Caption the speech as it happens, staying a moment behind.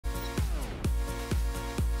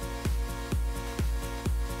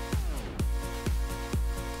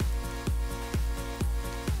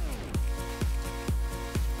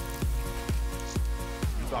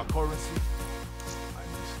our currency. I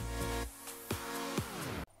miss you.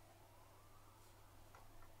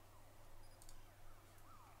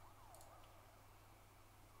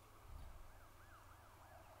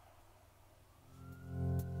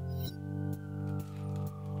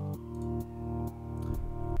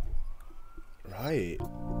 Right.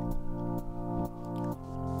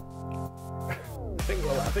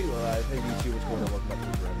 I think YouTubers going to welcome back to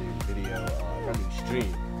a brand new video, brand new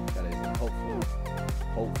stream. That is, and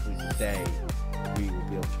hopefully today we will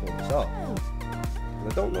be able to pull this off. And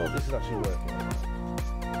I don't know if this is actually working.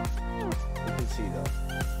 You can see that.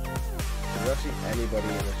 There's actually anybody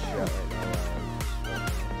in the chat right now.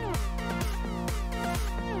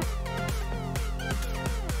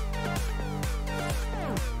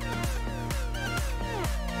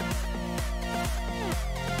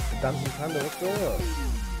 Dancing Panda, what's going on?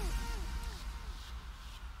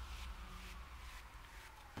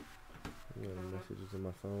 I'm getting messages on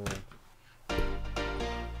my phone.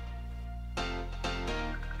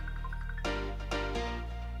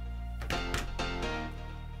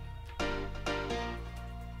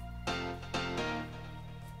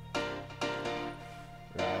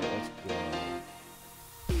 Right, let's go.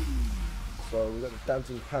 So we've got the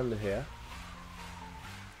Dancing Panda here.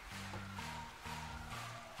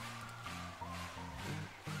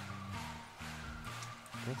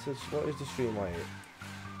 What is the stream like?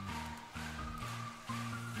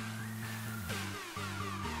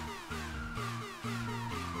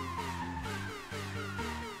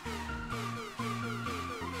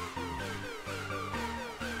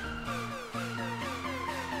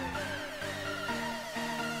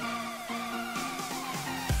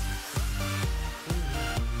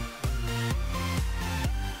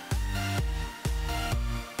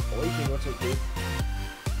 What do you think? What's it do?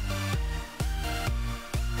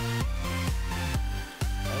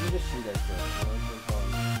 See that first.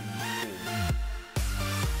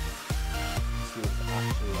 See what it's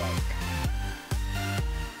actually like.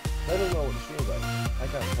 I don't know what the stream's like. I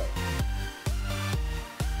can't tell.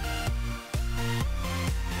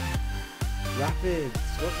 Rapids,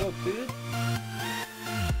 what's up, dude?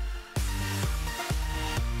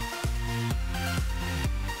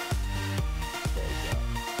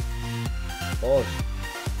 Oh.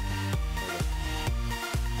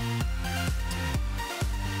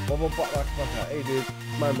 Hey dude,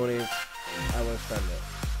 my money, I want to spend it.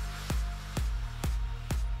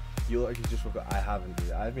 You like you just forgot. I haven't,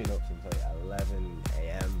 dude. I've been up since like 11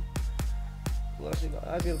 AM. Well, actually,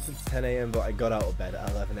 I've been up since 10 AM, but I got out of bed at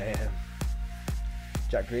 11 AM.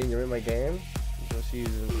 Jack Green, you're in my game. You want to see you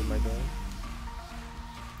in my game?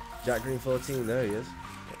 Jack Green 14, there he is.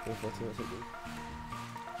 Jack Green 14, what's up,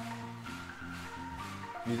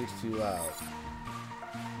 dude? Music's too loud.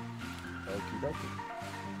 Okie dokie.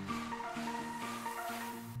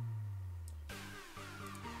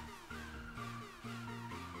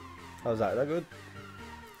 How's that? Is that good?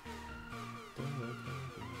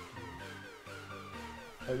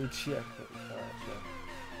 Let me check.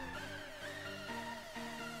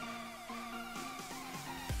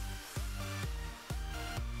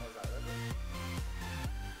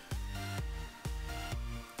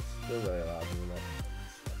 Still very loud, isn't it?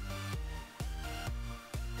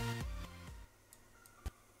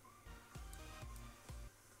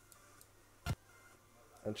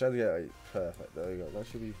 I'm trying to get it perfect. There we go. That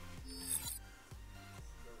should be.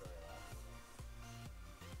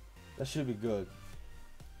 That should be good.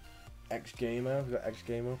 X Gamer, we've got X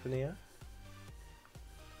Gamer up in here.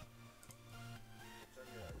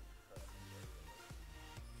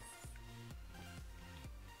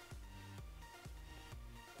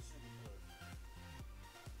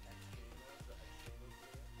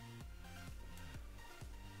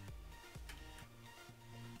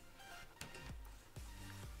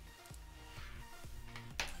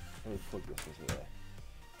 Let me plug this into there.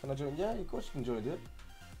 Can I join? Yeah, of course you can join it.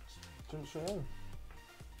 Jump straight in.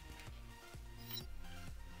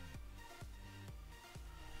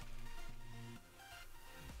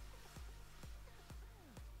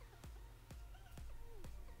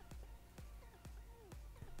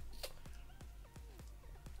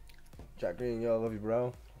 Jack Green, yo, I love you,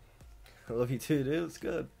 bro. I love you too, dude. It's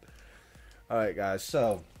good. Alright, guys,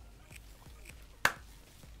 so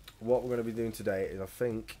what we're going to be doing today is I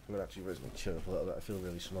think I'm going to actually raise my chin up a little bit. I feel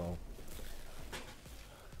really small.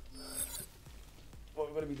 What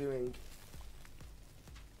we're going to be doing.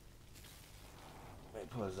 Let me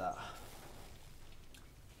pause that.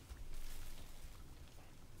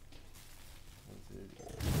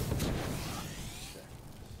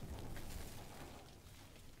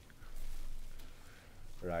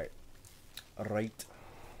 Right, mate.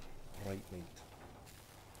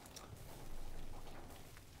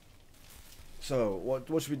 So what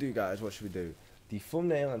should we do, guys? What should we do? The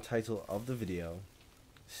thumbnail and title of the video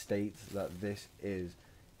states that this is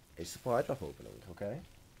a supply drop opening. Okay.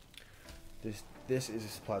 This is a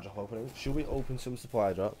supply drop opening. Should we open some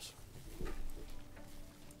supply drops?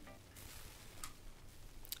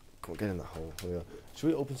 Come on, get in that hole. Here we go. Should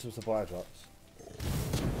we open some supply drops?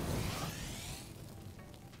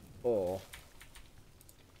 Or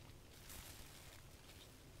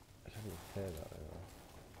I can't even hear that right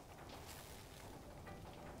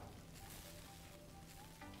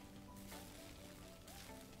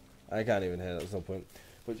now. I can't even hear that, there's no point.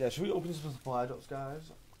 But yeah, should we open some supply drops,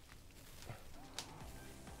 guys?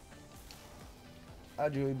 I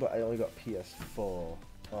do, but I only got PS4.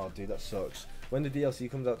 Oh, dude, that sucks. When the DLC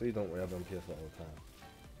comes out, dude, don't worry, I'll be on PS4 all the time.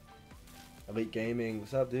 Elite Gaming,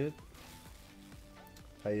 what's up, dude?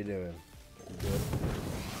 How you doing? You good?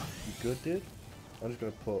 You good, dude? I'm just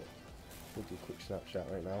gonna we'll do a quick Snapchat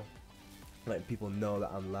right now, letting people know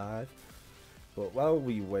that I'm live. But while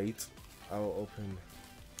we wait, I will open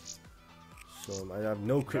some. I have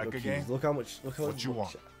no crypto keys. Look how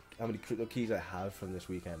many crypto keys I have from this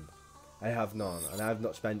weekend. I have none, and I have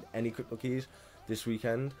not spent any crypto keys this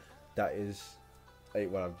weekend. That is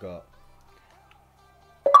what I've got.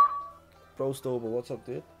 Bro Stober, what's up,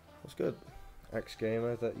 dude? What's good? X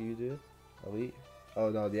Gamer, is that you, dude? Elite? Oh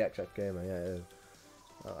no, the XX Gamer, yeah, it is.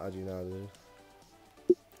 I'll add you now, dude.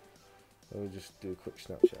 Let me just do a quick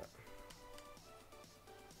Snapchat.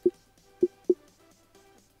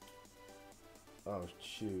 Oh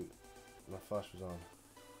shoot, my flash was on.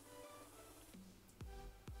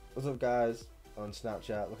 What's up, guys? On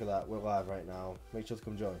Snapchat, look at that, we're live right now. Make sure to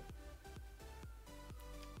come join.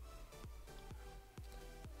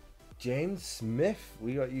 James Smith,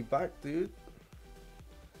 we got you back, dude.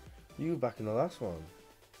 You were back in the last one.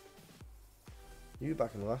 You were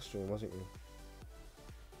back in the last stream, wasn't you?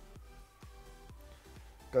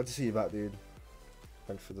 Glad to see you back, dude.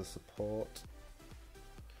 Thanks for the support.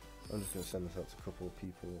 I'm just going to send this out to a couple of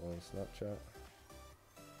people on Snapchat.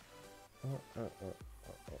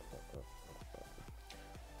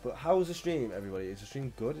 But how was the stream, everybody? Is the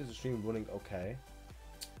stream good? Is the stream running okay?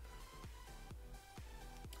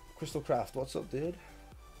 Crystal Craft, what's up, dude?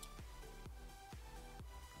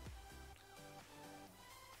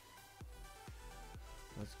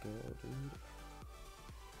 Let's go, dude.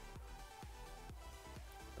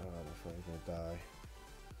 Oh, my phone's gonna die.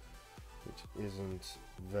 Which isn't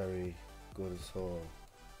very good at all,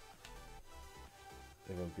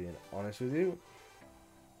 if I'm being honest with you.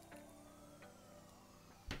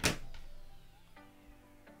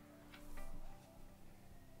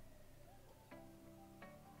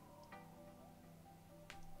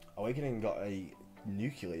 Awakening got a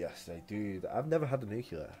nuclear yesterday, dude. I've never had a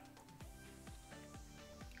nuclear.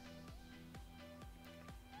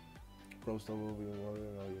 Bro, still will be watching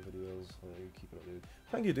all your videos. Keep it up, dude.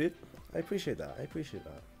 Thank you, dude. I appreciate that. I appreciate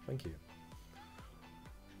that. Thank you.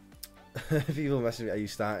 People message me, are you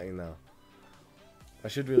starting now? I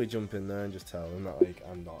should really jump in there and just tell them that, like,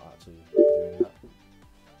 I'm not actually doing that.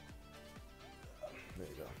 There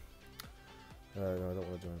you go. No, I don't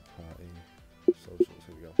want to join a party. Socials,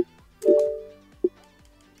 here we go.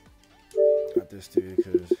 At this dude,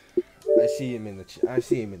 because I see him in the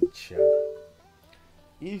chat.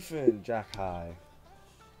 Ethan Jack, hi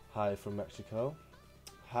from Mexico.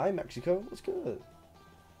 Hi Mexico, what's good?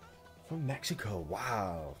 From Mexico,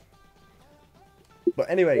 wow. But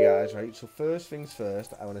anyway, guys, right, so first things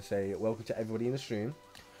first, I want to say welcome to everybody in the stream.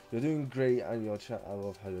 You're doing great on your chat. I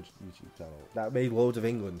love how your YouTube channel. That made loads of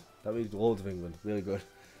England. Really good.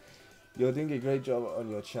 You're doing a great job on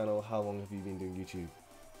your channel. How long have you been doing YouTube?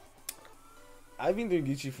 I've been doing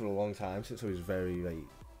YouTube for a long time, since I was very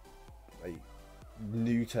like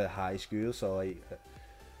new to high school. So like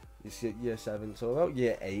it's year 7, so about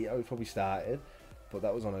year 8 I probably started, but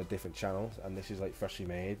that was on a different channel, and this is like freshly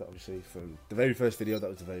made, obviously, from the very first video. That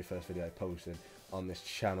was the very first video I posted on this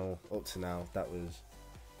channel up to now. That was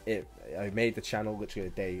it. I made the channel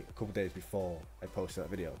literally a couple days before I posted that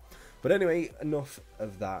video. But anyway, enough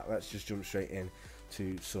of that. Let's just jump straight in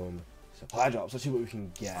to some supply drops. Let's see what we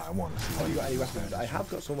can get. Have you got any weapons? I have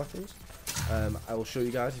got some weapons. I will show you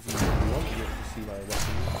guys if you want to see my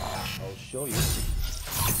weapons. I'll show you.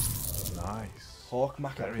 Nice. Hawk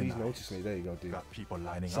Maka, please notice me. There you go, dude. Got people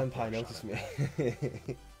lining Senpai, up. notice me.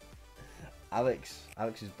 Alex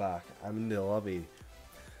is back. I'm in the lobby.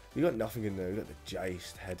 We got nothing in there. We got the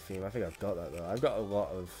Geist head theme. I think I've got that though. I've got a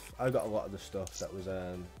lot of the stuff that was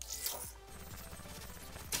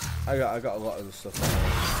I got a lot of the stuff.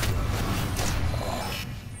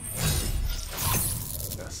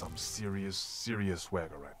 That's some serious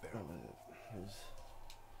swagger right there.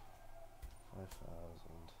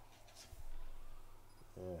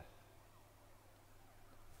 Yeah.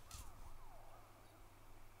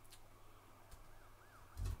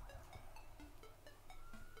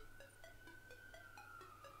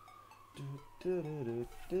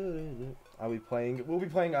 Are we playing? We'll be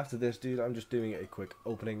playing after this, dude. I'm just doing a quick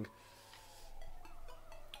opening.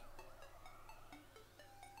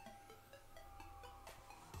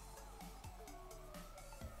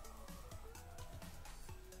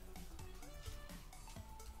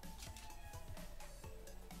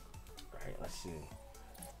 Right, let's see.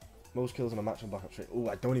 Most kills in a match on Black Ops 3. Oh,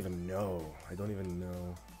 I don't even know. I don't even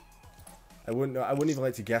know. I wouldn't know. I wouldn't even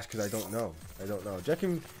like to guess because I don't know. I don't know. Do you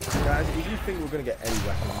reckon, guys, if you think we're going to get any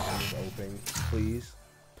weapons in this opening, please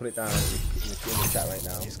put it down in the chat right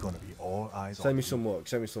now. It's going to be all eyes on Send me some work.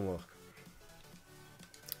 Send me some work.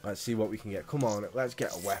 Let's see what we can get. Come on, let's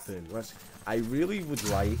get a weapon. I really would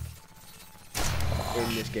like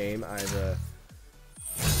in this game either.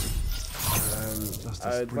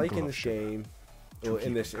 I'd like in this game, or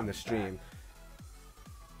in the stream,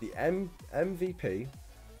 the MVP,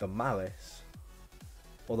 the MALICE,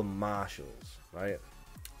 or the Marshals, right?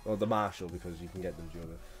 Or the Marshal, because you can get them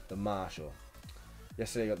during the Marshal.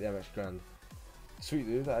 Yesterday I got the MX Grand. Sweet,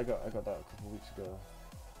 dude. I got that a couple of weeks ago.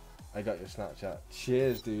 I got your Snapchat.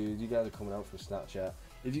 Cheers, dude. You guys are coming out from Snapchat.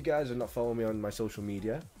 If you guys are not following me on my social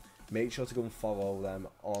media, make sure to go and follow them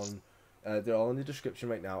on. They're all in the description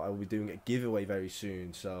right now. I will be doing a giveaway very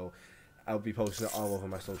soon, so I'll be posting it all over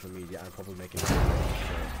my social media and probably making it.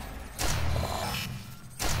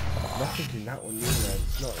 Not thinking that one either.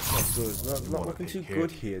 It's not good. It's not looking too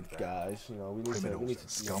good here, guys. You know, we need to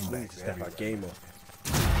step our game up.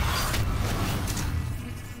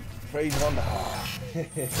 Praise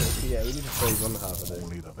Wonderhalf. Yeah, we need to praise Wonderhalf for this.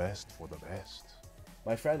 Only the best for the best.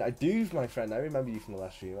 My friend, I remember you from the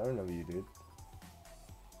last stream. I remember you, dude.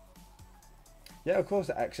 Yeah, of course,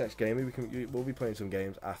 the XX Gaming. We'll be playing some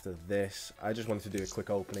games after this. I just wanted to do a quick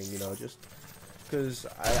opening, you know, just because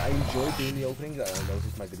I enjoy doing the openings. I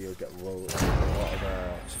noticed my videos get a lot of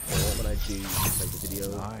support when I do like the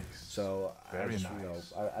videos. Nice. So Very nice. You know,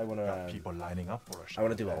 I want to people lining up for a shot. I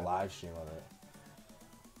want to do a live stream on it.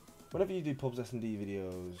 Whenever you do pubs S&D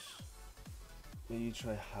videos, you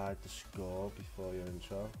try hide the score before your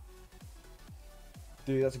intro.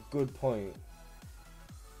 Dude, that's a good point.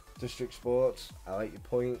 District Sports, I like your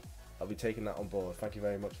point. I'll be taking that on board. Thank you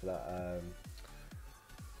very much for that.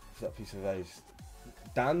 For that piece of advice.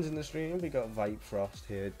 Dan's in the stream. We got Vipe Frost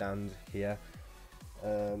here. Dan's here.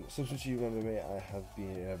 Since you remember me, I have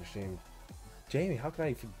been in every stream. Jamie, how can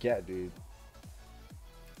I forget, dude?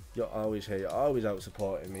 You're always here. You're always out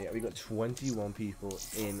supporting me. We got 21 people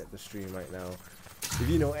in the stream right now. If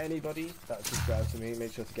you know anybody that subscribes to me,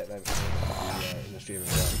 make sure to get them in the stream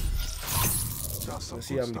as well. Let's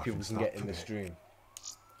see how many people we can get in the stream.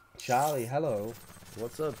 Charlie, hello.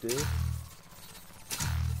 What's up, dude? You know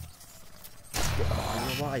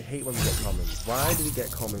what? I hate when we get commons. Why do we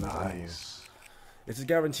get commons? Nice. It's a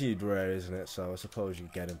guaranteed rare, isn't it? So I suppose you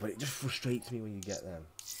get them, but it just frustrates me when you get them.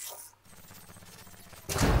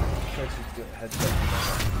 Headshots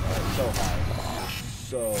so hard. It's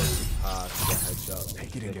so hard to get headshots.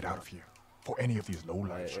 Take it and get out of here. For any of these low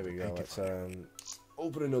lives. Right, here we go. Let's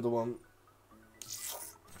open another one.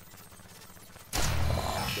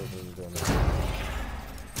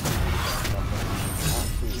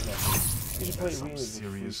 You should play some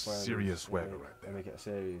serious swagger right there. And make it a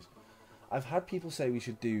series. I've had people say we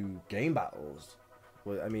should do game battles.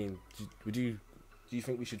 Well, I mean, do you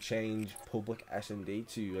think we should change public S&D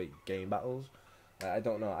to like game battles? I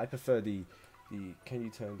don't know. I prefer the. Can you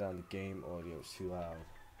turn down the game audio? It's too loud.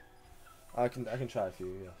 I can try a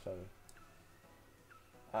few. Yeah, sorry.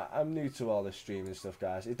 I'm new to all this streaming stuff,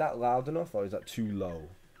 guys. Is that loud enough or is that too low?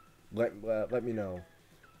 Let me know.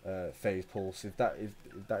 Phase Pulse. If that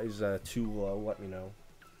is too low, let me know.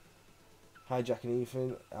 Hi, Jack and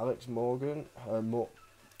Ethan. Alex Morgan.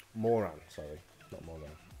 Moran. Sorry, not Morgan.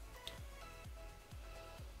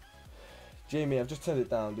 Jamie, I've just turned it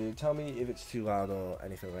down, dude. Tell me if it's too loud or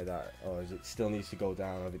anything like that, or is it still needs to go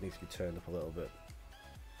down, or if it needs to be turned up a little bit.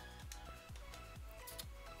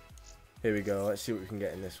 Here we go. Let's see what we can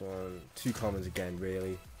get in this one. 2 commons again,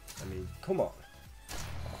 really. I mean, come on.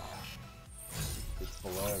 It's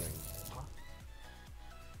blurring.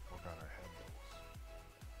 Forgot I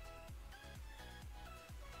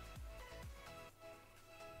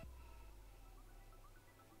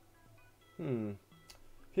had those.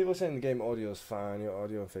 People are saying the game audio is fine. Your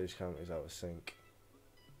audio and face count is out of sync.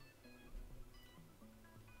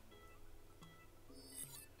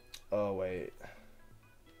 Oh wait.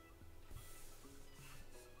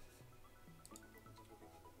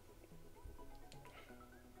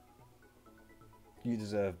 You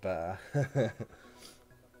deserve better.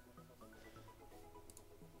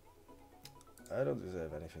 I don't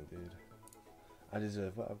deserve anything, dude. I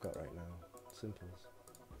deserve what I've got right now. Simples.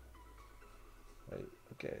 Right,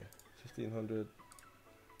 okay. 1500.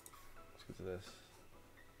 Let's go to this.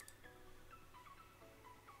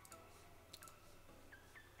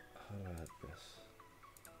 How do I add this?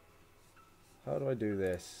 How do I do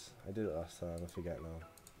this? I did it last time, I forget now.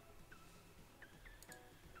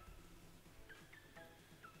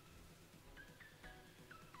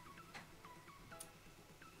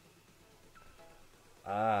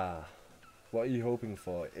 Ah, what are you hoping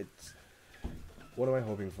for? What am I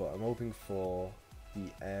hoping for? I'm hoping for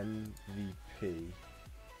the MVP.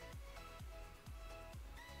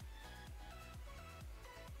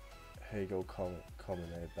 Here you go, common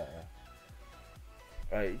there, better.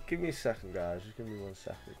 Right, give me a second, guys. Just give me 1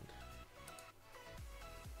 second.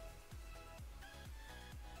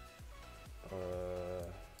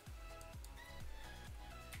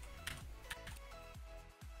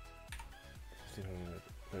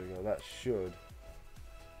 There we go. That should.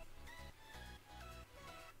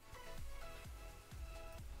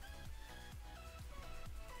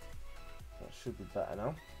 That should be better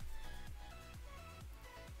now.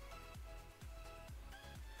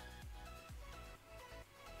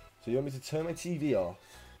 So you want me to turn my TV off?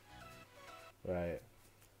 Right.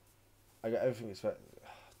 I got everything expected.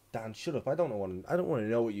 Dan, shut up. I don't want to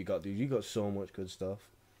know what you got, dude. You got so much good stuff.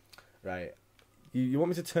 Right. You want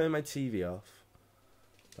me to turn my TV off?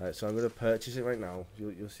 Right, so I'm going to purchase it right now.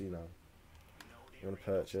 You'll see now. I'm going to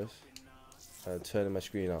purchase. And turning my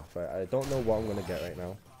screen off. Right, I don't know what I'm going to get right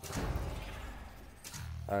now.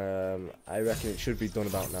 I reckon it should be done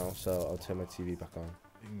about now, so I'll turn my TV back on.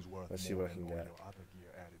 Let's see what I can get.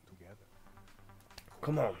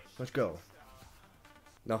 Come on, let's go.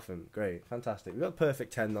 Nothing. Great, fantastic. We got a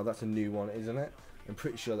perfect 10 though. That's a new one, isn't it? I'm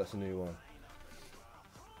pretty sure that's a new one.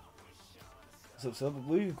 What's up,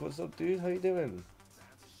 Luke? What's up, dude? How you doing?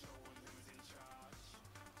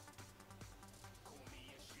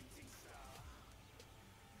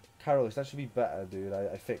 Carlos, that should be better, dude.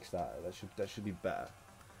 I fixed that. That should be better.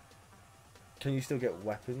 Can you still get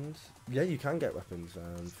weapons? Yeah, you can get weapons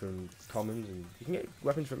from commons, and you can get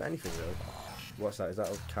weapons from anything, really. What's that? Is that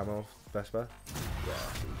a camo Vespa? Yeah.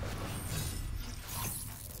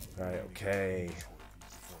 Right. Okay.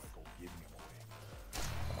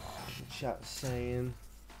 Chat saying.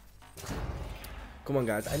 Come on,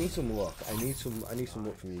 guys. I need some luck. I need some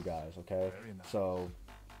luck from you guys. Okay. So.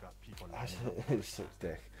 It sucks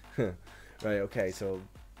dick. Right, okay, so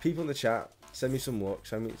people in the chat, send me some luck,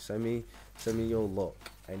 send me your luck.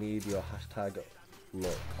 I need your hashtag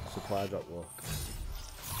luck, supply drop luck.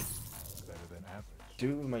 Do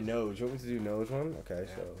it with my nose. You want me to do nose one? Okay,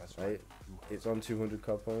 yeah, so right, it's on 200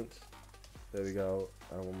 cod points. There we go,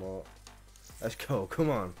 and one more. Let's go, come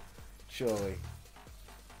on, surely.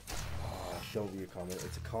 Oh, don't be a comment,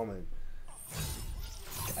 it's a comment.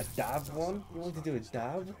 A dab one? You want to do a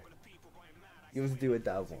dab? You want to do a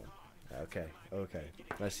dab one? Okay, okay.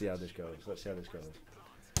 Let's see how this goes. Let's see how this goes.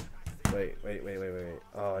 Wait.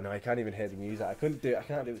 Oh no, I can't even hear the music. I can't do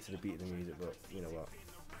it to the beat of the music, but you know what?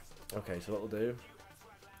 Okay, so what we'll do.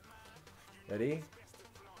 Ready?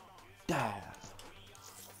 Dab.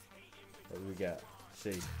 What do we get?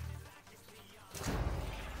 See.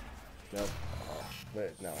 No. Oh,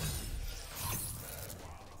 wait, no.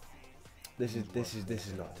 This is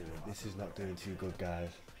not doing too good, guys.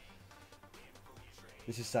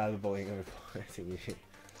 This is cyberbullying and reporting you.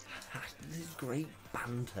 This is great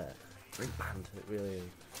banter. Great banter, it really is.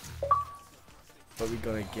 What are we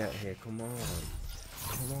gonna get here? Come on.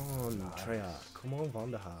 Come on, Treyarch. Come on,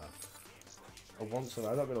 Vonderhaar. I want some.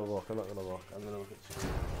 I'm not gonna look. I'm gonna look at you.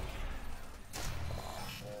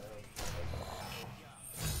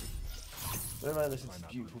 Whenever I listen to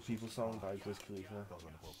Beautiful People song by Wiz Khalifa,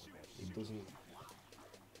 it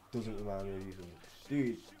doesn't remind me of you.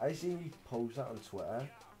 Dude, I seen you post that on Twitter,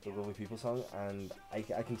 the Lovely People song, and I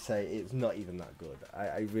can say it's not even that good.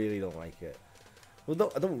 I really don't like it. Well,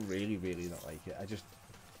 no, I don't really not like it.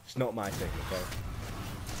 It's not my thing, okay?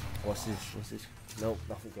 What's this? Nope,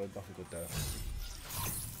 nothing good there.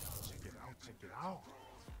 Check it out.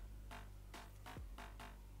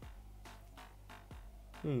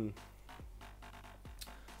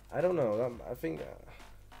 I don't know. I think.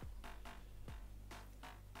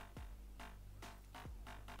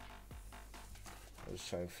 Let's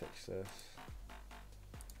try and fix this.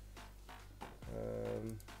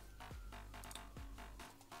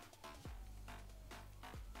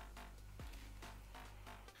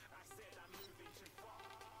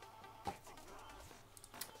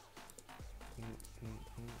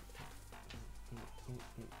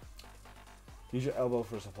 Use your elbow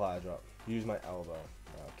for a supply drop. Use my elbow.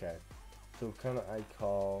 Okay. So can I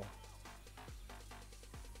call...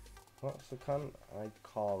 What? So can I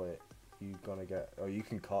call it? You gonna get... Oh, you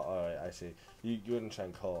can call... Alright, I see. You wouldn't try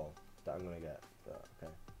and call that I'm gonna get.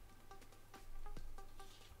 Okay.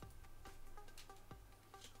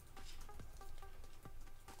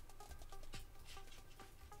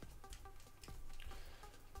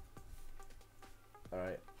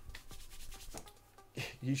 Alright.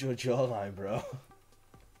 Use your jawline, bro.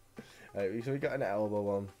 Alright, so we got an elbow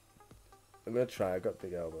one. I'm gonna try. I've got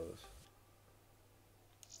big elbows.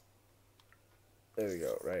 There we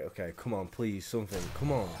go. Right, okay. Come on, please. Something.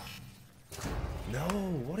 Come on. No,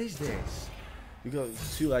 what is this? We got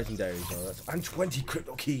 2 legendaries, though. And 20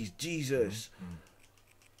 crypto keys. Jesus.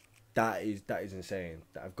 That is insane.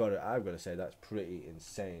 I've got to say that's pretty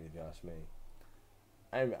insane if you ask me.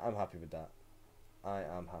 I'm happy with that. I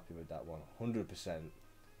am happy with that 100%.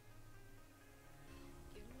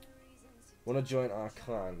 Want to join our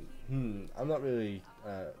clan? I'm not really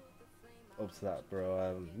up to that,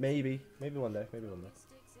 bro. Maybe one day.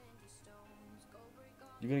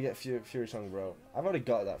 You're gonna get Fury Song, bro. I've already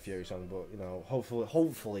got that Fury Song, but you know,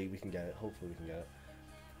 hopefully we can get it.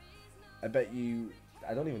 I bet you.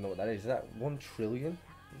 I don't even know what that is. Is that 1 trillion?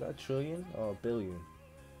 Is that a trillion or a billion?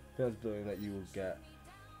 I think that's billion that you will get.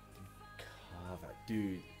 God,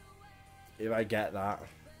 dude, if I get that,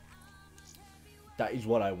 that is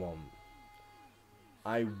what I want.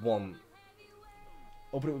 I want.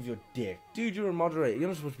 Open it with your dick, dude. You're a moderator. You're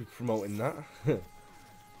not supposed to be promoting that.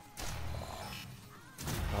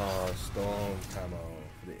 Oh, Storm Camo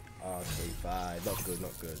for the RK5. Not good,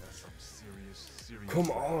 not good. Serious Come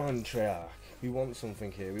on, Treyarch. We want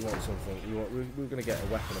something here. We want something. We're gonna get a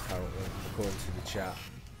weapon apparently, according to the chat.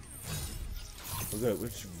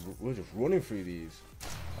 We're just running through these.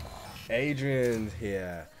 Adrian's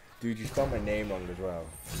here. Dude, you spelled my name wrong as well.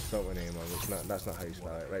 You spelled my name wrong. That's not how you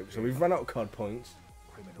spell it. Right, so we've run out of COD points.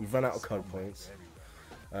 We've got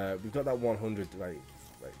that 100.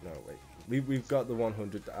 We've got the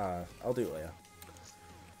 100. I'll do it later.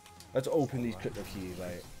 Let's open these crypto keys,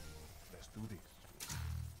 right? Let's do this.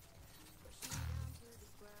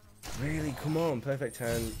 Really? Come on. Perfect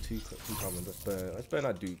 10. 2 common. Let's burn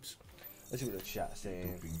our dupes. Let's see what the chat's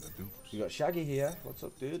saying. We got Shaggy here. What's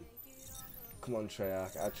up, dude? Come on,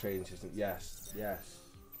 Treyarch. Our trading system. Yes.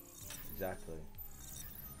 Exactly.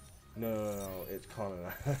 No. It's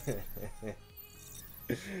Connor.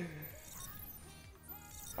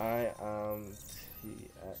 I am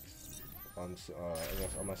TX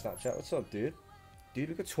on my Snapchat. What's up, dude? Dude,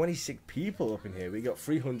 we got 26 people up in here. We got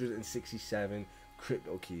 367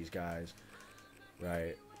 crypto keys, guys.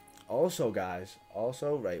 Right. Also, guys.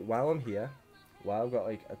 Right. While I'm here, while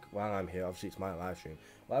I'm here, obviously it's my live stream.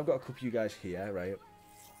 While I've got a couple of you guys here, right,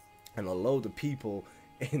 and a load of people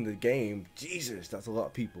in the game. Jesus, that's a lot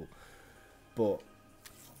of people. But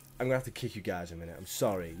I'm gonna have to kick you guys in a minute. I'm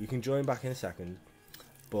sorry. You can join back in a second.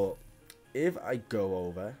 But if I go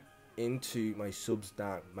over into my Substance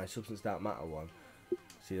Dark Matter one,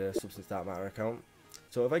 see the Substance Dark Matter account.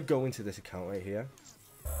 So if I go into this account right here,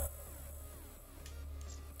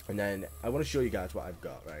 and then I want to show you guys what I've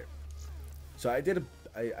got, right? So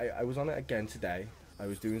I was on it again today. I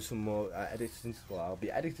was doing some more editing. Well, I'll be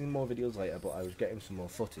editing more videos later, but I was getting some more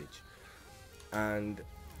footage. And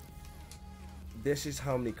this is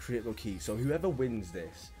how many crypto keys. So whoever wins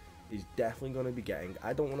this is definitely going to be getting.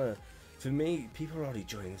 I don't want to. For me, people are already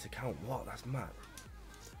joining this account. What? That's mad.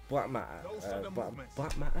 Black Matter.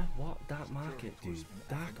 Black Matter? What? Dark Market, dude.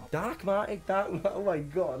 Dark Market? Oh my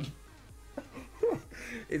god.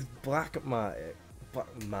 It's Black Market.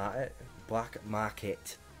 Black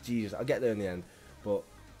Market. Jesus, I'll get there in the end. But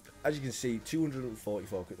as you can see,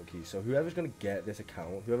 244 crypto keys. So whoever's going to get this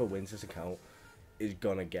account, whoever wins this account, is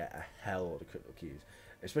going to get a hell of crypto keys.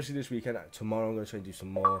 Especially this weekend. Tomorrow I'm going to try and do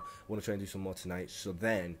some more. I want to try and do some more tonight. So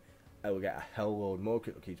then I will get a hell load more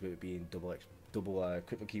crypto keys with it being double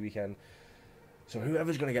crypto key weekend. So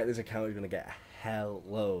whoever's going to get this account is going to get a hell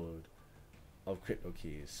load of crypto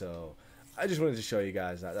keys. So I just wanted to show you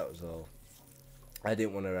guys that. That was all. I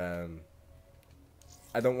didn't want to.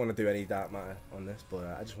 I don't want to do any Dark Matter on this, but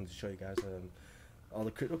I just wanted to show you guys all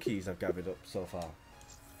the crypto keys I've gathered up so far.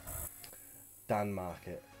 Dan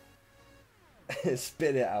Market.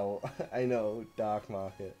 Spit it out. I know, Dark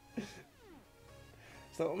Market.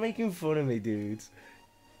 Stop making fun of me, dudes.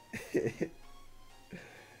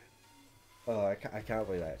 Oh, I can't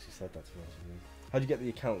believe I actually said that to be honest with you. How do you get the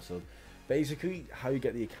account, sub? Basically, how you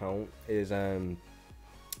get the account is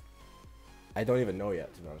I don't even know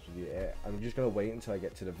yet, to be honest with you. I'm just gonna wait until I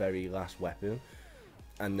get to the very last weapon,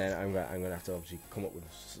 and then I'm gonna have to obviously come up with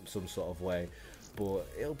some sort of way. But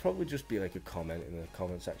it'll probably just be like a comment in the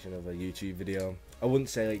comment section of a YouTube video. I wouldn't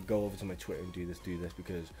say like go over to my Twitter and do this,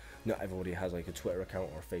 because not everybody has like a Twitter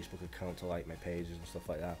account or a Facebook account to like my pages and stuff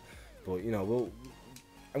like that. But you know,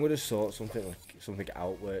 I'm gonna sort something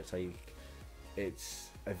out where it's like it's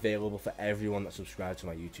available for everyone that subscribes to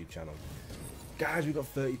my YouTube channel. Guys, we got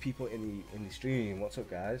 30 people in the stream. What's up,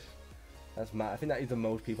 guys? That's mad. I think that is the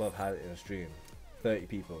most people I've had in a stream. 30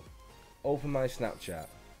 people. Open my Snapchat.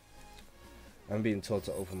 I'm being told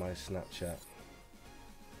to open my Snapchat.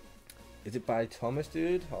 Is it by Thomas,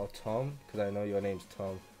 dude, or Tom? Because I know your name's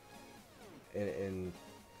Tom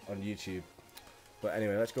on YouTube. But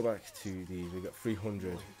anyway, let's go back to these. We've got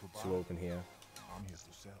 300 to open here. I'm here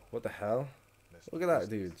to sell. What the hell? Look at that,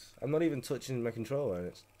 dudes. I'm not even touching my controller,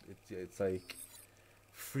 and it's like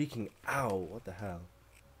freaking out. What the hell?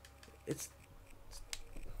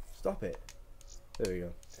 Stop it. There we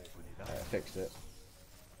go. I fixed it.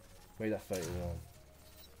 Made that 31.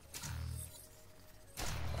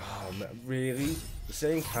 Oh man, really? The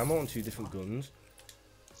same camo on 2 different guns?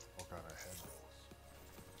 What kind of head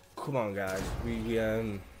goes? Come on, guys.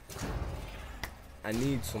 I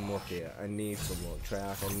need some luck here. I need some luck.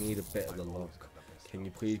 Treyarch, I need a bit of the luck. Can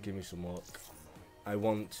you please give me some luck? I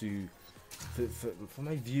want to, for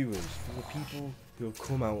my viewers, for the people who have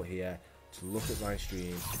come out here to look at my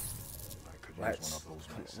stream,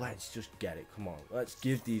 let's just get it. Come on, let's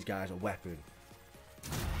give these guys a weapon.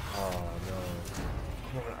 Oh no!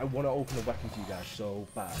 Come on, I want to open a weapon for you guys so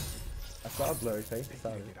bad. I've got a blurry face.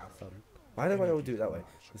 Why do I always do it that way?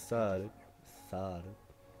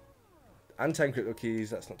 And 10 crypto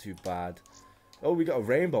keys. That's not too bad. Oh, we got a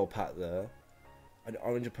rainbow pack there. An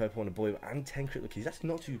orange and purple and a blue, and 10 crypto keys. That's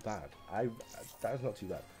not too bad. That's not too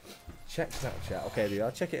bad. Check Snapchat. Okay, dude,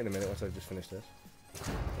 I'll check it in a minute once I've just finished this.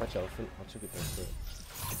 Actually, I'll check it first.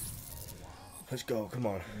 Let's go, come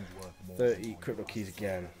on. 30 crypto keys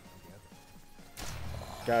again.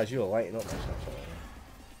 Guys, you are lighting up my Snapchat.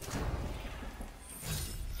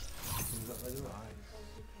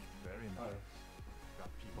 Very nice. Got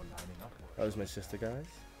people lining up. That was my sister, guys.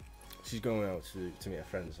 She's going out to meet a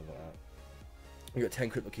friend or something like that. We got 10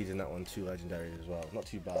 crypto keys in that one, 2 legendaries as well. Not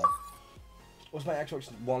too bad. What's my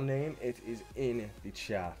Xbox One name? It is in the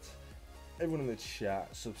chat. Everyone in the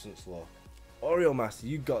chat, Substance Lock. Oreo Master,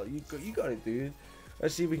 you got it, dude.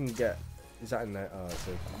 Let's see if we can get. Is that a night? Oh, it's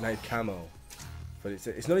a night camo. But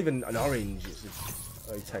it's not even an orange. It's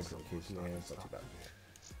a 10 crypto keys. Yeah, it's not too bad.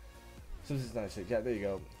 Substance 96. Yeah, there you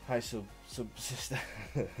go. Hi, sub sister.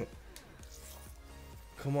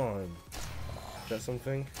 Come on. Is that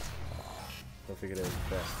something? I don't think it is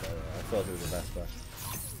the best. I thought it was the best.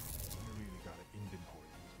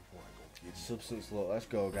 Substance look. Let's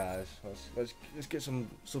go, guys. Let's get some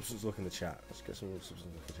substance look in the chat. Let's get some substance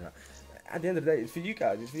look in the chat. At the end of the day, it's for you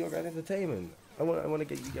guys. It's for your guys' entertainment. I want to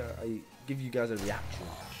get you guys. Give you guys a reaction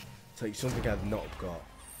to like something I've not got,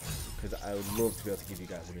 because I would love to be able to give you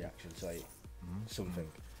guys a reaction to like something.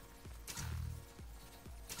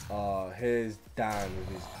 Oh, here's Dan with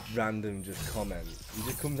his random just comment. He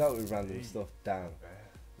just comes out with random stuff. Dan,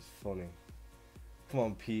 it's funny. Come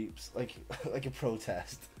on, peeps, like a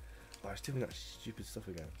protest. Oh, I was doing that stupid stuff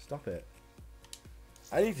again. Stop it.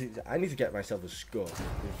 I need to get myself a scuff.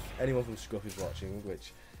 If anyone from Scuff is watching,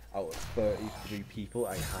 which out of 33 people,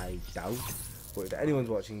 I highly doubt. But if anyone's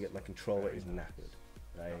watching, my controller is knackered,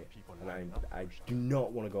 right? And I do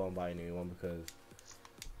not want to go and buy a new one because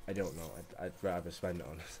I don't know. I'd rather spend it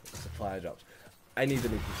on supply drops. I need a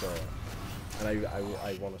new controller, and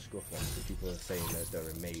I want a Scuff one because people are saying that they're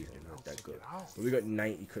amazing, they're good. But we got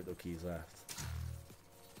 90 crypto keys left.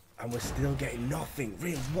 And we're still getting nothing.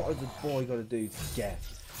 Really, what has the boy got to do to get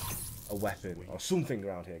a weapon or something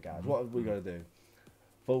around here, guys? What have we got to do?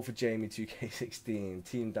 Vote for Jamie 2K16.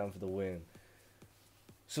 Team down for the win.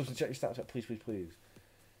 Substance, check your Snapchat, please, please, please.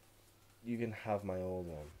 You can have my old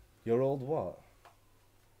one. Your old what?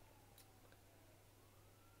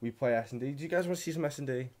 We play S&D. Do you guys want to see some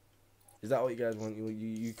S&D? Is that what you guys want?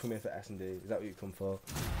 You come here for S&D? Is that what you come for?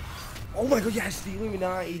 Oh my god, yes, the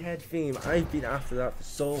Illuminati head theme. I've been after that for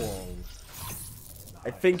so long.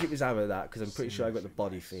 I think it was either that, because I'm pretty sure I got the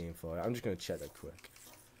body theme for it. I'm just going to check that quick.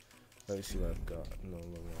 Let me see what I've got. No,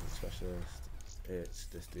 specialist. It's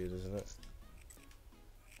this dude, isn't it?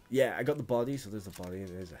 Yeah, I got the body, so there's the body, and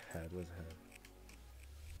there's a head. Where's the head?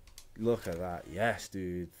 Look at that. Yes,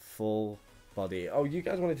 dude. Full body. Oh, you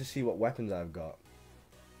guys wanted to see what weapons I've got.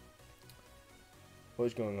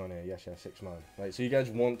 What's going on here? Yes, 6 man. Right, so you guys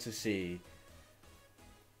want to see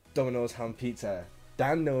Domino's ham pizza.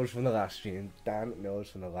 Dan knows from the last stream. Dan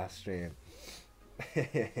knows.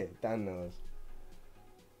 Dan knows.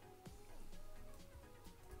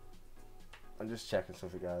 I'm just checking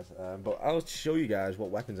something, guys. But I'll show you guys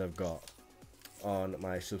what weapons I've got on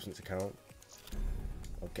my Substance account.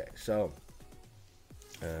 Okay, so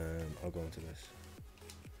I'll go into this.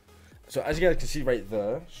 So as you guys can see right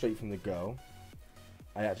there, straight from the go,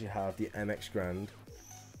 I actually have the MX Grand.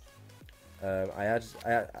 I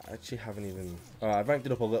actually haven't even. I've ranked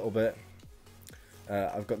it up a little bit.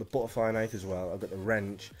 I've got the butterfly knife as well. I've got the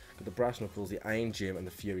wrench, got the brass knuckles, the iron gym, and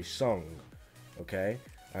the fury song. Okay,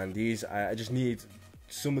 and these I just need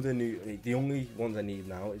some of the new. The only ones I need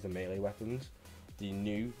now is the melee weapons, the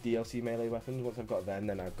new DLC melee weapons. Once I've got them,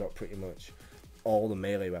 then I've got pretty much all the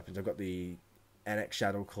melee weapons. I've got the NX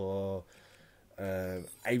Shadow Claw.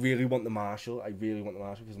 I really want the Marshall. I really want the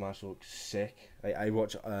Marshall because Marshall looks sick. I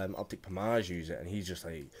watch Optic Pomage use it, and he's just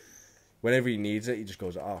like, whenever he needs it, he just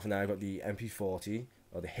goes off. And then I got the MP40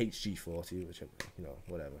 or the HG-40, which, you know,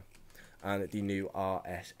 whatever, and the new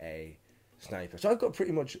RSA sniper. So I've got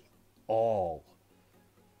pretty much all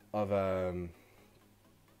of the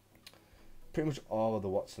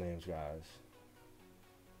what's names, guys.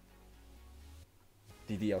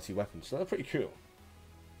 The DLC weapons. So they're pretty cool.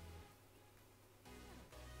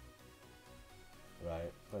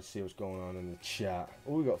 Right, let's see what's going on in the chat.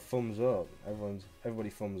 Oh, we got thumbs up.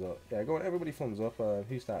 Everybody thumbs up. Yeah, go on, everybody thumbs up.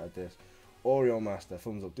 Who started this? Oreo Master,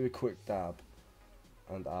 thumbs up. Do a quick dab,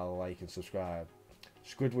 and I'll like and subscribe.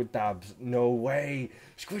 Squidward dabs, no way.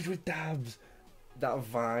 Squidward dabs. That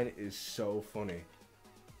Vine is so funny.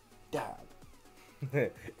 Dab.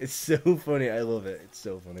 It's so funny. I love it. It's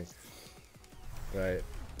so funny. Right.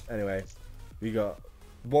 Anyway, we got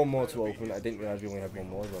one more to open. I didn't realize we only had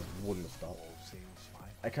one more. I wouldn't have stopped.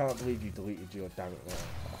 I can't believe you deleted your damn it now.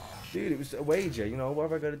 Dude, it was a wager, you know, what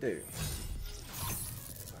have I got to do?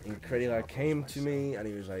 And Credilad came to me and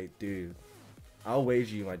he was like, dude, I'll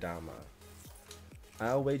wager you my down man.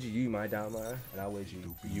 I'll wager you my down man, and I'll wager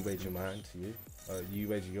you wager mine to you. Or you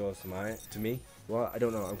wager yours to me. What? I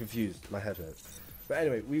don't know, I'm confused. My head hurts. But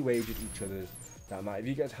anyway, we wagered each other's down man. If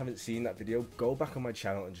you guys haven't seen that video, go back on my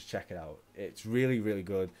channel and just check it out. It's really, really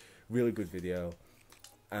good. Really good video.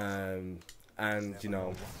 And you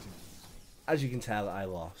know, as you can tell, I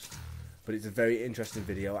lost, but it's a very interesting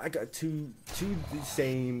video. I got two the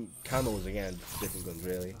same camos again, different guns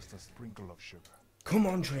really. Just a sprinkle of sugar. Come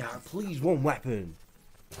on, Treyarch, please, one weapon.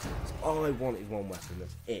 That's all I want is one weapon.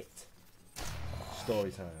 That's it.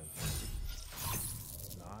 Story time.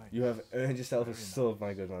 Nice. You have earned yourself a sub,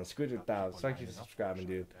 my good man. Squidward Dabs, thank you for subscribing,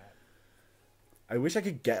 dude. I wish I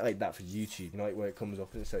could get like that for YouTube. You know, like where it comes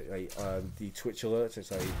up and it's like the Twitch alerts.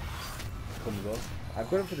 It's like comes up. I've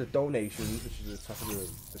got it for the donations, which is at the top of the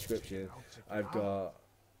description. I've got,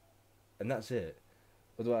 and that's it.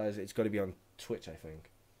 Otherwise, it's got to be on Twitch, I think.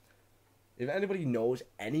 If anybody knows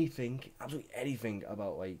anything, absolutely anything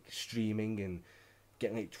about like streaming and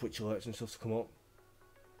getting like Twitch alerts and stuff to come up,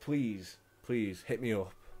 please hit me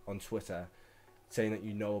up on Twitter, saying that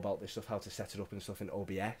you know about this stuff, how to set it up and stuff in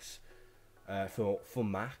OBS for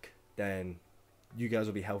Mac. Then you guys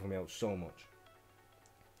will be helping me out so much.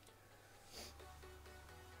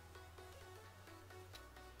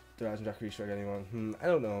 Horizon Jack Easter egg anyone? I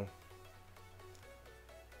don't know.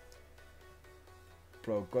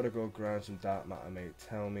 Bro, gotta go grind some dark matter, mate.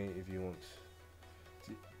 Tell me if you want.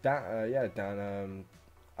 Yeah, Dan.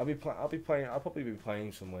 I'll probably be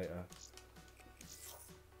playing some later.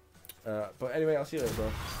 But anyway, I'll see you later,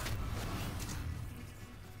 bro.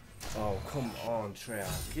 Oh, come on,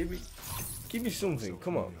 Treyarch. Give me something.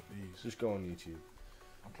 Come on. Just go on YouTube.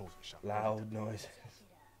 Loud noises.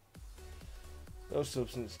 No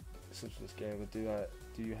substance gamer. Do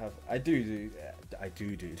you have? I do.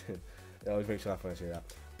 It always makes me laugh when I say that.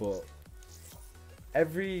 But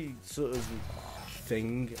every sort of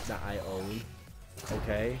thing that I own,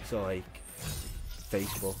 okay, so like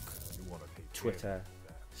Facebook, Twitter,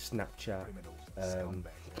 Snapchat,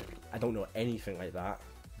 I don't know anything like that.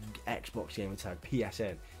 Xbox gamer tag,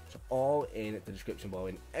 PSN. It's all in the description below.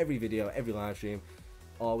 In every video, every live stream,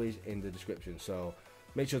 always in the description. So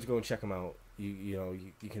make sure to go and check them out.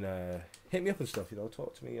 You can hit me up and stuff. You know,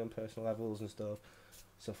 talk to me on personal levels and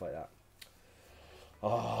stuff like that.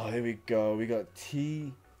 Oh, here we go. We got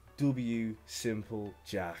TW Simple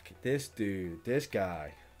Jack. This dude, this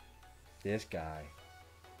guy.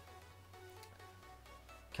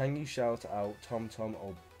 Can you shout out Tom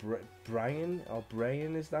O'Brien?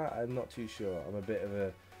 O'Brien, is that? I'm not too sure. I'm a bit of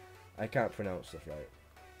a... I can't pronounce stuff right.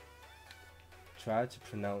 Try to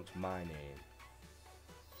pronounce my name.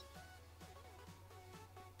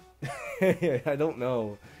 I don't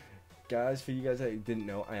know. Guys, for you guys that didn't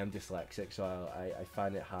know, I am dyslexic, so I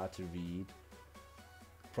find it hard to read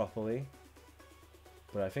properly.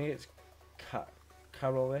 But I think it's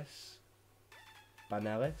Carolis.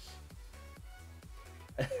 Banales.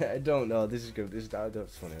 I don't know. This is good. That's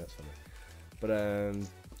funny. That's funny. But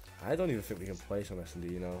I don't even think we can play some S&D.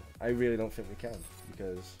 You know, I really don't think we can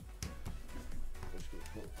because I'm just gonna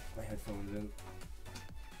put my headphones in.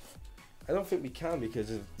 I don't think we can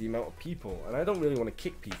because of the amount of people, and I don't really want to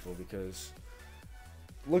kick people because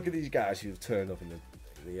look at these guys who've turned up in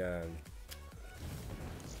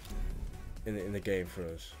the game for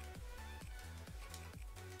us.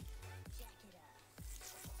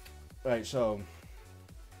 Right, so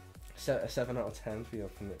a 7 out of 10 for you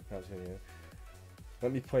from the here.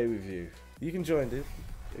 Let me play with you. You can join, dude.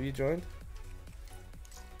 Have you joined?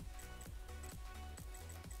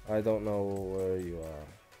 I don't know where you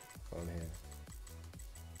are on here.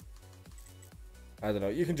 I don't know.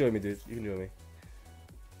 You can join me, dude. You can join me.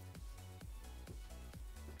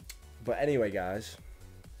 But anyway, guys,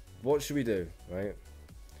 what should we do, right?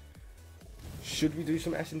 Should we do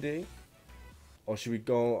some S&D? Or should we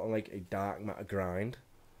go on like a dark matter grind?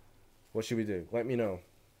 What should we do? Let me know.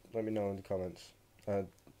 Let me know in the comments.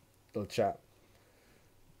 The chat.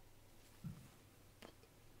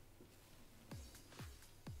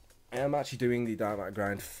 I am actually doing the dark matter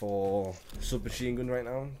grind for submachine gun right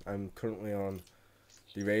now. I'm currently on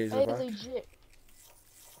the Razorback. Legit.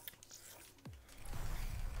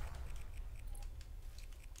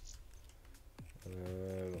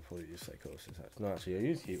 I'll probably use psychosis. No, actually, I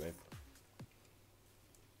use heatwave.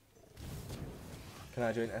 Can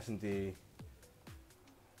I join S&D?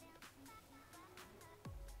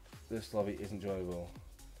 This lobby is enjoyable.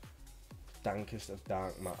 Dankest of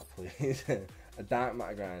dark matter, please. A dark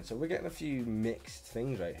matter grind. So we're getting a few mixed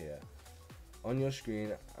things right here. On your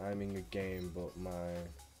screen, I'm in your game, but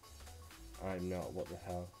I'm not. What the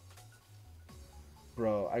hell?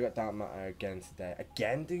 Bro, I got dark matter again today.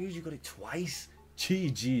 Again, dude? You got it twice?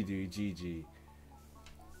 GG, dude. GG.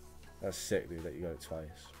 That's sick, dude, that you got it twice.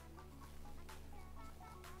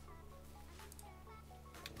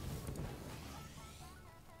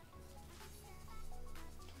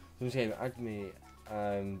 I'm saying, add me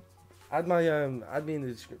in the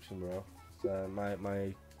description, bro.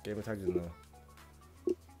 My gamer tag is in there.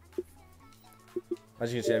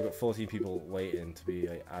 As you can see, I've got 14 people waiting to be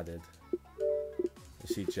like, added. You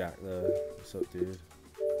see Jack there. What's up, dude?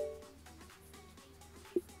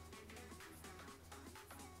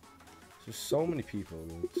 There's so many people,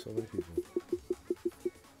 dude. So many people.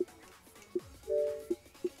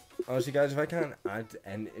 Honestly, guys, if I can't add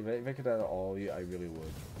if I could add all of you, I really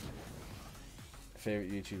would.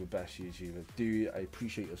 Favorite YouTuber, best YouTuber. Dude, I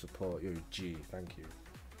appreciate your support. You're a G. Thank you.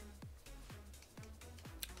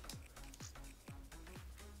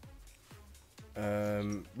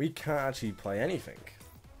 We can't actually play anything.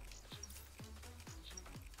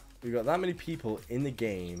 We've got that many people in the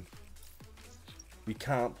game. We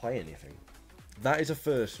can't play anything. That is a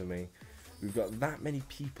first for me. We've got that many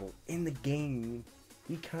people in the game.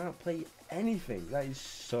 We can't play anything. That is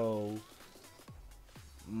so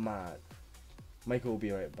mad. Michael will be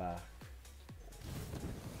right back.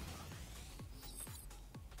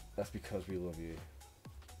 That's because we love you.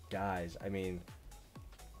 Guys, I mean...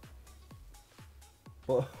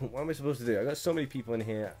 But what am I supposed to do? I got so many people in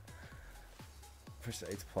here. Press A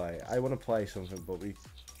to play. I want to play something, but we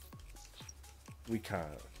can't.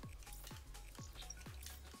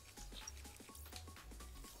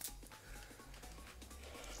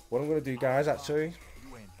 What I'm going to do, guys, actually...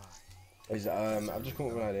 is I've just come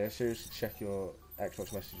up with an idea. Seriously, check your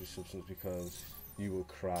Xbox messages substance because you will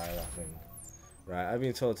cry laughing. Right, I've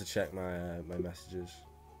been told to check my my messages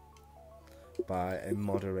by a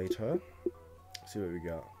moderator. Let's see what we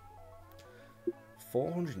got.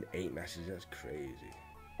 408 messages. That's crazy.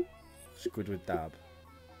 Squidward Dab.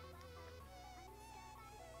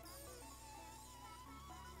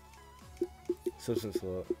 Substance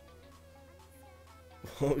alert.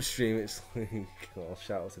 What stream it's like? Oh,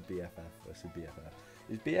 shout out to BFF. That's a BFF.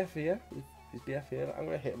 Is BF here? Is BF here? I'm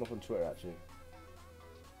gonna hit him up on Twitter actually.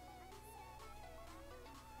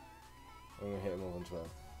 I'm gonna hit him up on Twitter.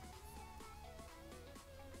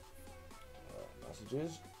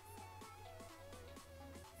 Messages.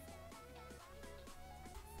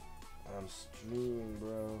 I'm streaming,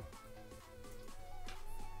 bro.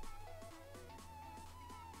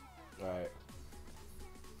 Alright.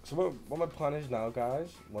 So what my plan is now, guys,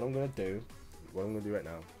 what I'm gonna do right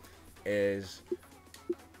now is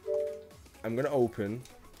I'm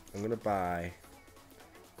gonna buy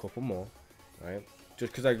a couple more, right?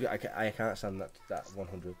 Just because I can't stand that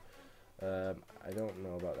 100. I don't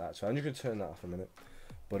know about that, so I'm just gonna turn that off a minute.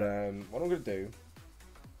 But what I'm gonna do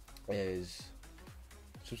is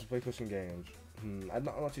play custom games. I'm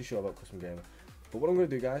not too sure about custom games. But what I'm going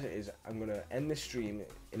to do, guys, is I'm going to end this stream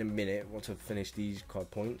in a minute once I've finished these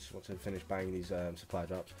card points, once I've finished buying these supply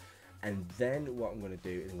drops. And then what I'm going to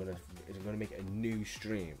do is I'm going to make a new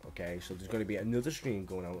stream, okay? So there's going to be another stream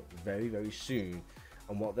going out very, very soon.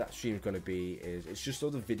 And what that stream is going to be is, it's just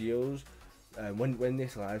other videos. When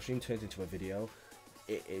this live stream turns into a video,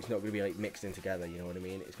 it's not going to be like mixed in together, you know what I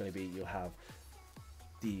mean? It's going to be, you'll have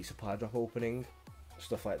the supply drop opening,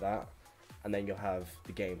 stuff like that. And then you'll have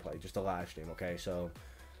the gameplay, just a live stream, okay? So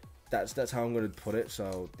that's how I'm going to put it.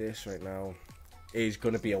 So this right now is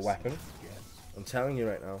going to be a weapon. I'm telling you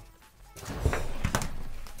right now.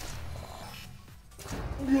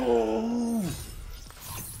 No!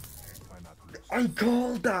 I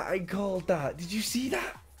called that. Did you see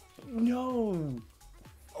that? No.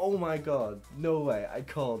 Oh my god. No way. I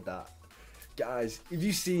called that. Guys, if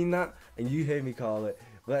you've seen that and you hear me call it,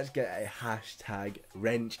 let's get a hashtag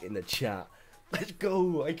wrench in the chat. Let's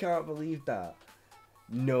go. I can't believe that.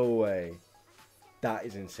 No way. That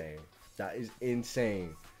is insane. That is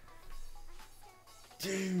insane.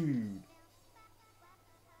 Dude.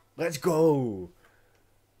 Let's go.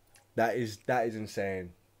 That is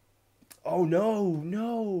insane. Oh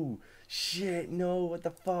no. Shit, no. What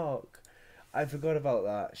the fuck? I forgot about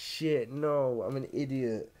that. Shit, no. I'm an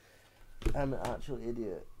idiot. I'm an actual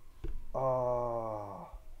idiot. Oh.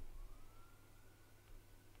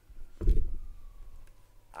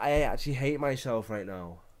 I actually hate myself right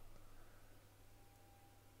now.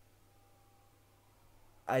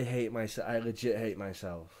 I hate myself. I legit hate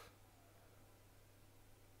myself.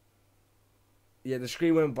 Yeah, the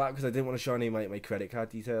screen went black because I didn't want to show any of my credit card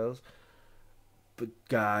details. But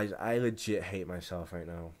guys, I legit hate myself right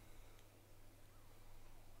now.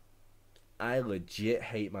 I legit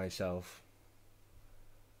hate myself.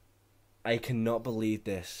 I cannot believe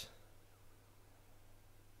this.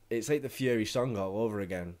 It's like the Fury song all over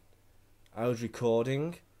again. I was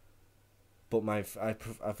recording, but I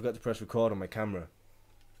forgot to press record on my camera.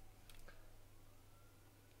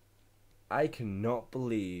 I cannot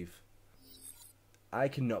believe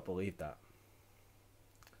that.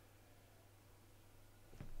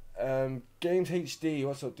 Games HD,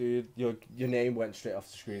 what's up, dude? Your name went straight off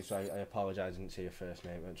the screen, so I apologize. I didn't see your first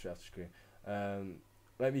name. It went straight off the screen.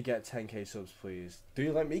 Let me get 10k subs, please. Do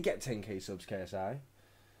you let me get 10k subs, KSI?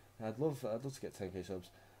 I'd love to get 10k subs.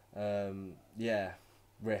 Yeah,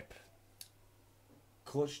 rip.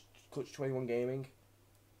 Clutch 21 Gaming.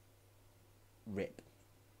 Rip.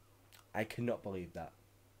 I cannot believe that.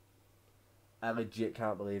 I legit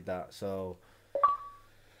can't believe that. So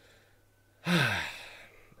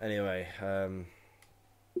anyway,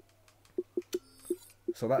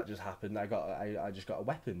 so that just happened. I just got a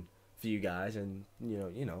weapon for you guys, and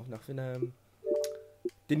you know nothing.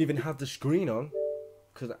 Didn't even have the screen on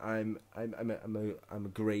because I'm a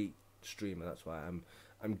great streamer. That's why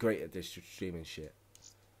I'm great at this streaming shit.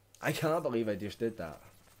 I can't believe I just did that.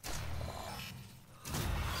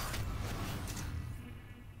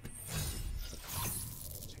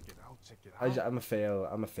 I'm a failure.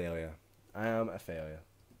 I am a failure.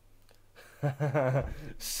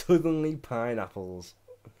 Suddenly pineapples.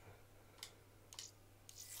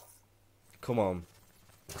 Come on.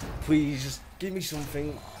 Please just give me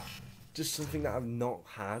something. Just something that I've not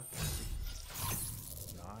had.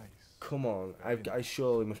 Nice. Come on. I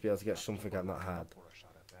surely must be able to get something I've not had.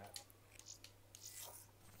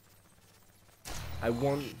 I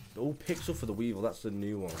want pixel for the Weevil. That's the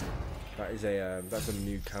new one. That is that's a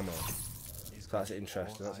new camo. So that's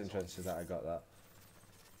interesting. That's interesting that I got that.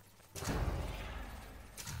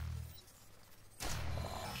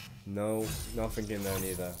 No, nothing in there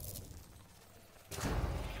neither.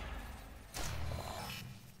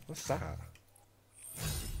 What's that?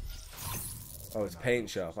 Oh, it's paint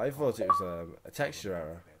shop. I thought it was a texture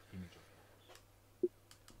error.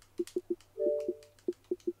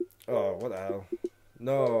 Oh, what the hell?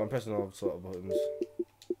 No, I'm pressing all sort of buttons.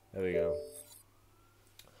 There we go.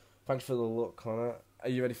 Thanks for the look, Connor. Are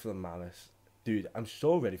you ready for the Malice? Dude, I'm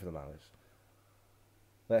so ready for the Malice.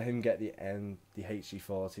 Let him get the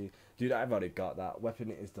HG-40. Dude, I've already got that.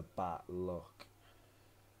 Weapon is the bat. Look.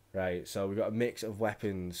 Right, so we've got a mix of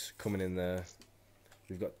weapons coming in there.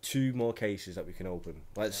 We've got 2 more cases that we can open.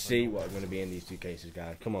 Let's see what are going to be in these 2 cases,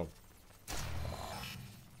 guys. Come on.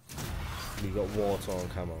 We've got war-torn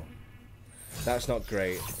camo. That's not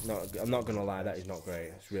great. I'm not going to lie, that is not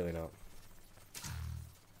great. It's really not.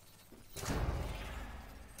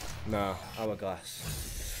 Nah, hourglass.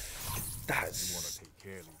 That's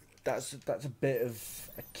a bit of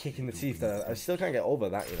a kick in the teeth there. I still can't get over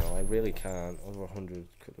that, you know. I really can't. Over 100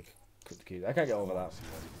 cut the keys. I can't get over that.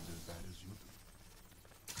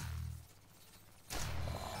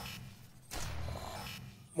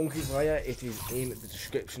 Monkey's Lair, it is in the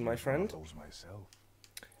description, my friend. Those myself.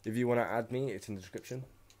 If you want to add me, it's in the description.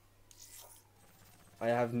 I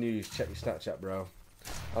have news. Check your Snapchat, bro.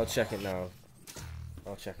 I'll check it now.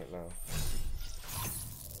 I'll check it now.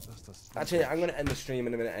 Actually, I'm going to end the stream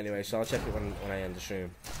in a minute anyway, so I'll check it when I end the stream.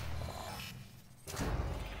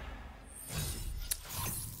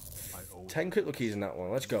 10 critical keys in that one.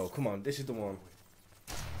 Let's go. Come on, this is the one.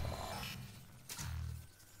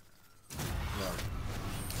 No.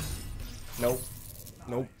 Nope.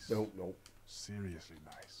 Nope. Nice. Nope. Nope. Seriously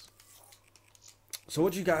nice. So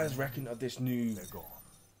what do you guys reckon of this new, They're gone.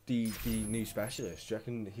 the new specialist? Do you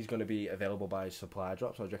reckon he's going to be available by supply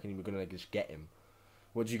drops, or do you reckon we're going to just get him?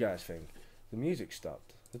 What do you guys think? The music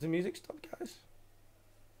stopped. Did the music stop, guys?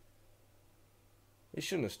 It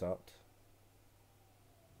shouldn't have stopped.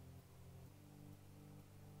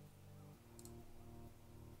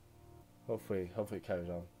 Hopefully it carries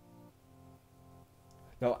on.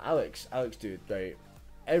 No, Alex, dude, right?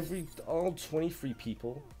 All 23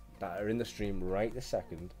 people that are in the stream right this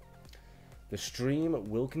second, the stream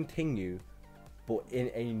will continue, but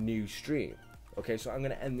in a new stream. Okay, so I'm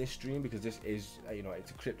gonna end this stream because this is,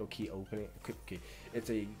 it's a crypto key opening. It's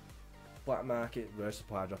a black market reverse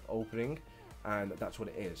supply drop opening, and that's what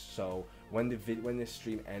it is. So when this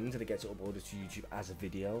stream ends and it gets uploaded to YouTube as a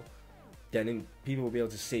video, then people will be able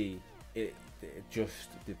to see it just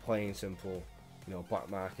the plain simple, black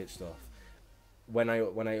market stuff. When I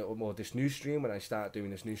upload this new stream, when I start doing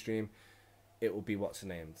this new stream, it will be what's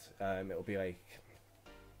named. It'll be like,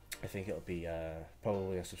 I think it'll be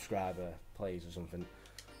probably a subscriber plays or something.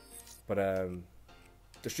 But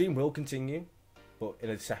the stream will continue, but in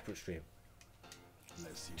a separate stream.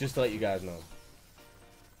 Just to let you guys know.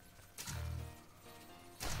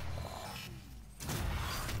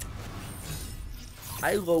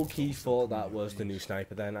 I low-key thought that was the new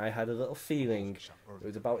sniper then. I had a little feeling it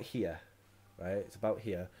was about here, right? It's about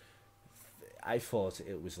here. I thought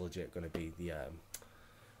it was legit going to be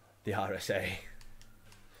the RSA.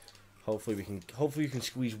 Hopefully we can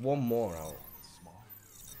squeeze one more out.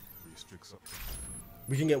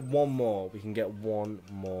 We can get one more. We can get one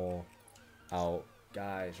more out,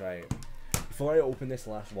 guys. Right. Before I open this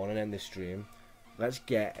last one and end this stream, let's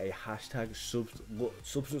get a hashtag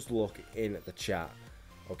substance look in the chat.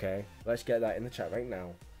 Okay, let's get that in the chat right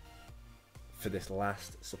now for this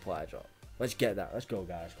last supply drop. Let's get that. Let's go,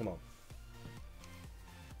 guys. Come on.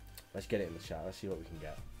 Let's get it in the chat. Let's see what we can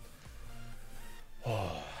get.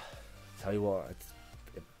 Oh, tell you what,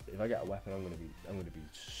 if I get a weapon, I'm gonna be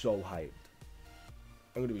so hyped.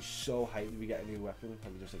 I'm gonna be so hyped if we get a new weapon.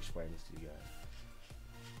 Let me just explain this to you guys.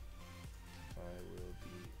 I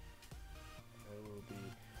will be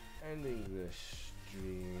ending this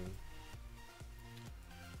stream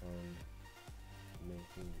and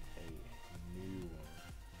making a new one.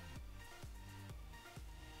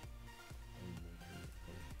 I'm making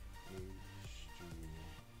a new stream.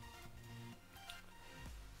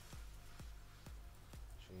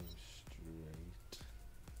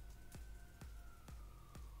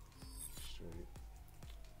 Straight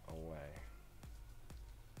away.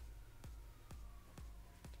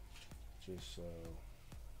 Just so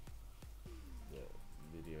the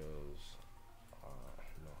videos are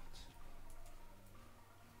not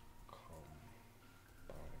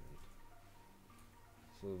combined.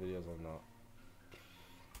 So the videos are not,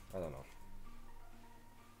 I don't know.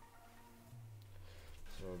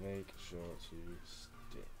 So make sure to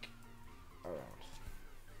stick around.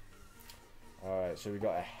 Alright, so we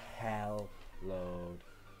got a hell load.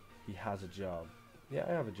 He has a job. Yeah,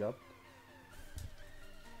 I have a job.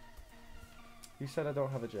 Who said I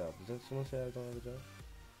don't have a job? Did someone say I don't have a job?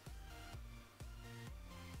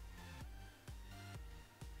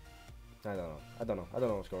 I don't know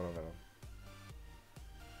what's going on right now.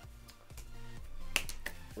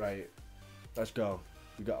 Right, let's go.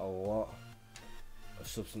 We got a lot of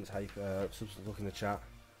substance look in the chat.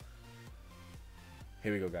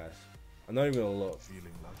 Here we go, guys. I'm not even gonna look.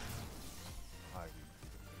 Feeling lucky. I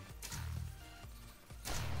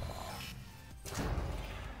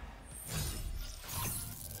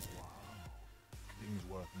Things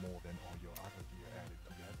worth more than all your other gear added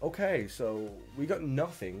together. Okay, so we got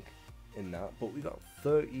nothing in that, but we got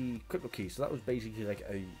 30 crypto keys. So that was basically like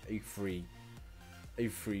a free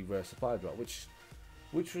rare supply drop, which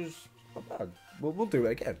was not bad. We'll do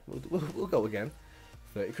it again. We'll go again.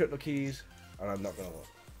 30 crypto keys, and I'm not gonna look.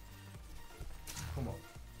 Come on.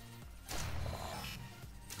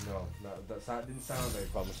 No, that didn't sound very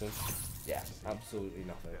promising. Yeah, absolutely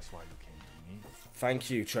nothing. That's why you came to me. Thank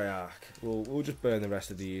you, Treyarch. We'll just burn the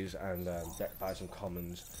rest of these and buy some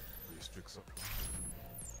commons.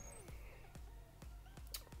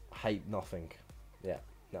 hype nothing. Yeah,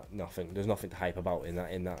 no, nothing. There's nothing to hype about in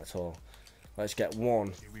that at all. Let's get one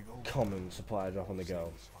Here we go. common supply drop on the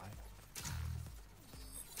go.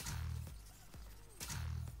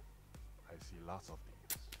 I see lots of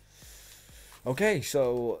these. Okay,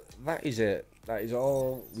 so that is it. That is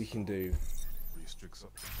all we can do. Restrict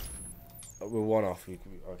supply. We're one off.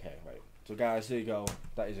 Okay, right. So guys, there you go.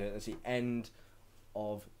 That is it. That's the end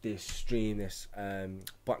of this stream, this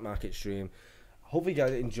black market stream. Hopefully you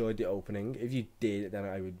guys enjoyed the opening. If you did, then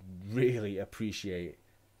I would really appreciate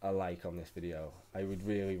a like on this video. I would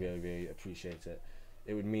really appreciate it.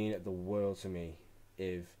 It would mean the world to me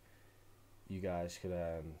if you guys could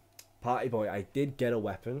Party boy, I did get a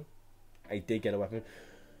weapon.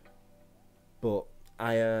 But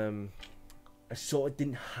I sort of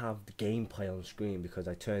didn't have the gameplay on screen because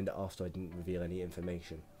I turned it off, so I didn't reveal any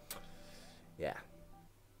information. Yeah,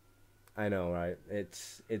 I know, right?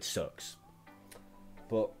 It sucks.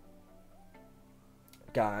 But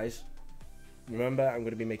guys, remember, I'm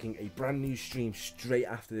going to be making a brand new stream straight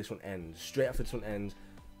after this one ends. Straight after this one ends,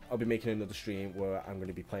 I'll be making another stream where I'm going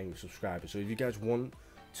to be playing with subscribers. So if you guys want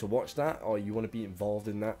to watch that, or you want to be involved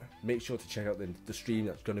in that, make sure to check out the stream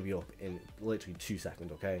that's going to be up in literally 2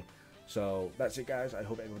 seconds, okay? So that's it, guys. I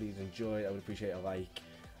hope everybody's enjoyed. I would appreciate a like,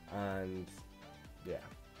 and yeah,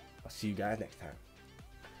 I'll see you guys next time.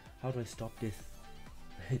 How do I stop this?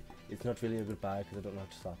 It's not really a goodbye because I don't know how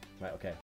to stop. Right, okay.